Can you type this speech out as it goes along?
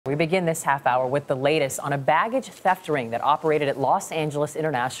We begin this half hour with the latest on a baggage theft ring that operated at Los Angeles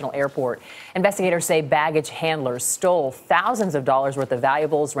International Airport. Investigators say baggage handlers stole thousands of dollars worth of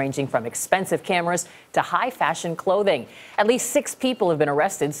valuables ranging from expensive cameras to high fashion clothing. At least 6 people have been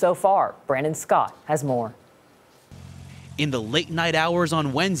arrested so far. Brandon Scott has more. In the late night hours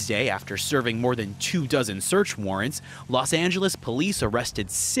on Wednesday, after serving more than 24 search warrants, Los Angeles police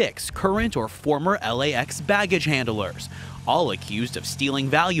arrested 6 current or former LAX baggage handlers, all accused of stealing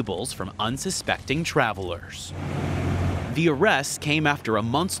valuables from unsuspecting travelers. The arrests came after a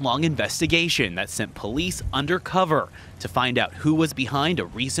months-long investigation that sent police undercover to find out who was behind a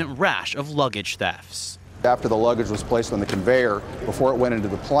recent rash of luggage thefts. After the luggage was placed on the conveyor, before it went into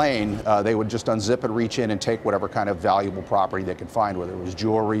the plane, they would just unzip it, reach in and take whatever kind of valuable property they could find, whether it was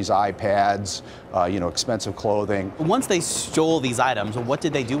jewelries, iPads, expensive clothing. Once they stole these items, what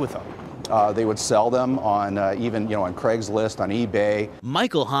did they do with them? They would sell them on on Craigslist, on eBay.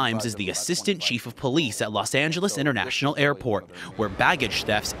 Michael Himes is the assistant chief of police at Los Angeles International Airport, where baggage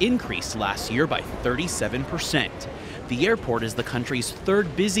thefts increased last year by 37%. The airport is the country's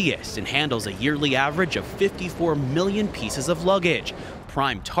 3rd busiest and handles a yearly average of 54 million pieces of luggage,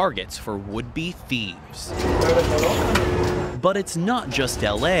 prime targets for would-be thieves. But it's not just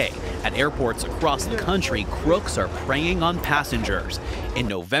LA. At airports across the country, crooks are preying on passengers. In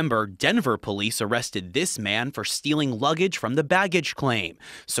November, Denver police arrested this man for stealing luggage from the baggage claim.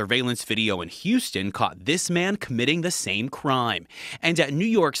 Surveillance video in Houston caught this man committing the same crime. And at New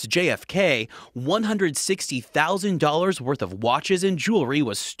York's JFK, $160,000 worth of watches and jewelry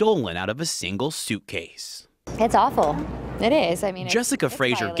was stolen out of a single suitcase. It's awful. It is. Jessica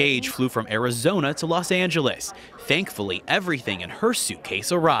Fraser Gage flew from Arizona to Los Angeles. Thankfully, everything in her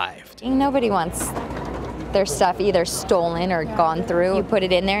suitcase arrived. Nobody wants their stuff either stolen or gone through. You put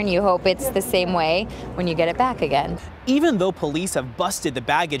it in there and you hope it's the same way when you get it back again. Even though police have busted the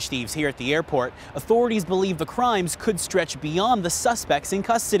baggage thieves here at the airport, authorities believe the crimes could stretch beyond the suspects in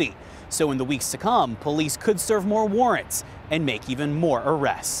custody. So in the weeks to come, police could serve more warrants and make even more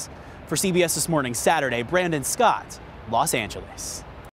arrests. For CBS This Morning Saturday, Brandon Scott, Los Angeles.